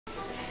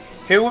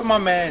Here with my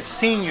man,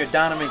 senior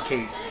Donovan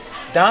Kates.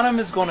 Donovan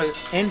is going to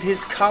end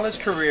his college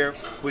career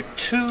with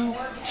 2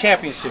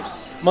 championships.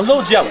 I'm a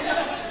little jealous.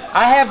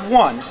 I have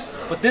 1,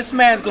 but this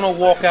man's going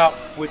to walk out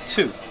with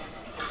 2.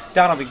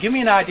 Donovan, give me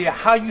an idea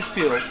how you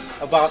feel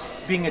about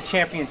being a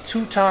champion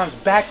 2 times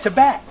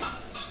back-to-back.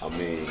 I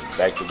mean,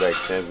 back-to-back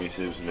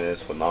championships, man,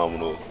 it's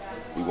phenomenal.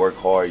 We work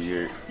hard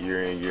year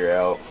in, year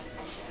out.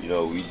 You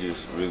know, we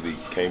just really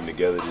came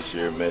together this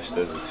year, meshed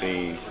as a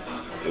team.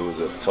 It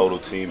was a total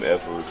team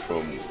effort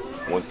from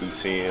 1 through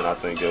 10. I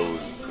think that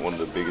was one of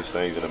the biggest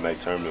things in the MAC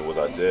tournament was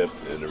our depth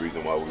and the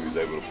reason why we was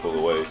able to pull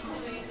away.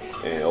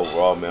 And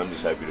overall, man, I'm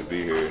just happy to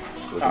be here,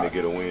 looking to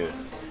get a win.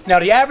 Now,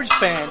 the average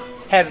fan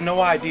has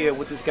no idea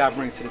what this guy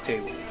brings to the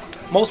table.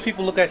 Most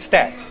people look at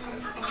stats.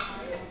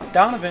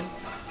 Donovan,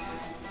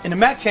 in the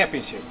MAC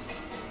championship,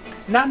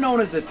 not known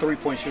as a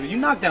three-point shooter, you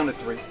knocked down the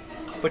 3,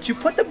 but you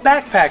put the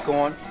backpack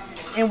on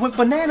and went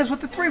bananas with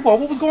the 3-ball.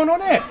 What was going on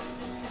there?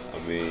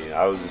 I mean,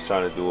 I was just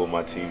trying to do what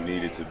my team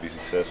needed to be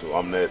successful.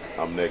 I'm that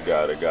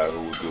guy, the guy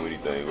who will do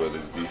anything, whether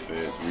it's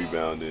defense,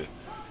 rebounding,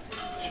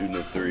 shooting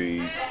a 3,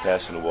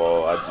 passing the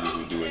ball. I just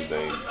would do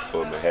anything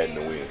for Manhattan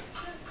to win.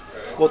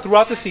 Well,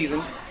 throughout the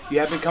season, you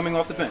have been coming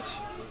off the bench.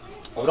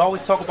 I would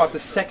always talk about the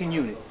second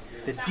unit.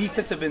 The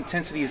defensive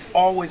intensity is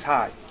always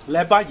high,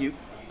 led by you,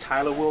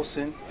 Tyler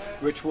Wilson,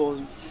 Rich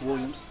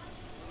Williams.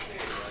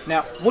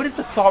 Now, what is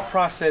the thought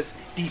process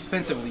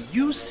defensively?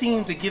 You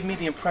seem to give me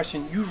the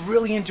impression you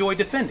really enjoy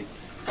defending.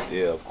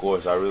 Yeah, of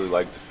course. I really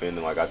like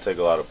defending. Like, I take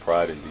a lot of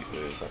pride in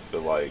defense. I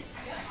feel like,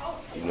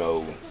 you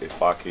know,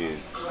 if I could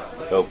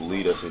help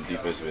lead us in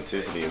defensive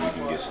intensity and we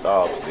can get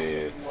stops,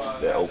 then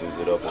that opens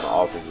it up on the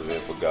offensive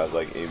end for guys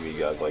like Emmy,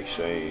 guys like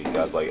Shane,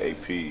 guys like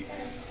AP.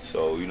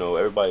 So, you know,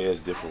 everybody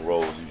has different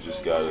roles. You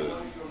just got to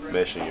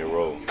mesh in your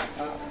role.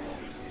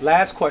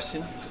 Last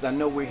question, because I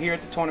know we're here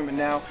at the tournament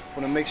now. I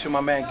want to make sure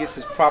my man gets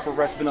his proper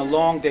rest. It's been a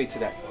long day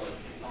today.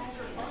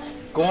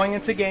 Going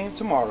into game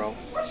tomorrow,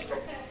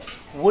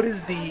 what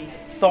is the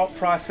thought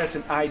process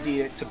and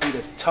idea to beat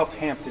a tough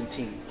Hampton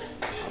team?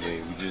 I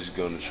mean, we're just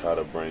going to try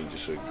to bring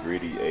just a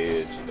gritty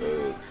edge,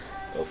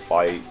 a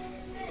fight,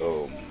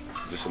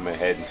 just a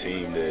Manhattan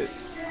team that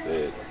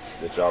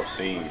y'all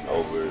seen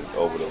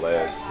over the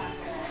last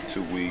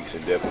 2 weeks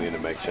and definitely in the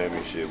MAC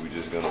championship. We're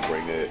just going to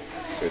bring that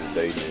here to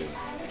Dayton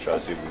and try to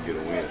see if we can get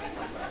a win.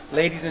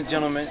 Ladies and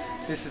gentlemen,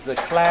 this is a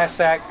class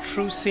act,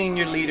 true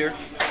senior leader.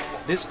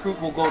 This group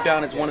will go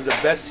down as one of the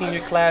best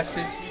senior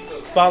classes,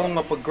 following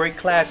up a great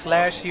class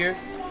last year.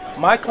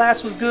 My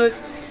class was good.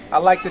 I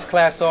like this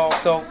class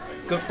also.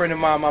 Good friend of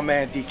mine, my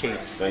man D.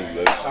 Kates. Thank you,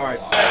 baby. All right.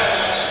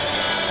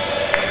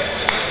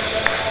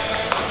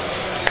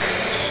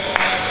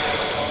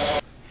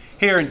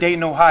 Here in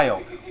Dayton,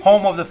 Ohio,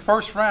 home of the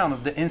first round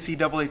of the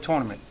NCAA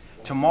Tournament.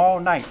 Tomorrow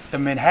night, the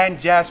Manhattan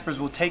Jaspers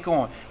will take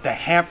on the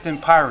Hampton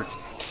Pirates.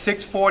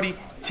 6:40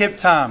 tip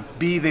time.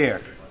 Be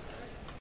there.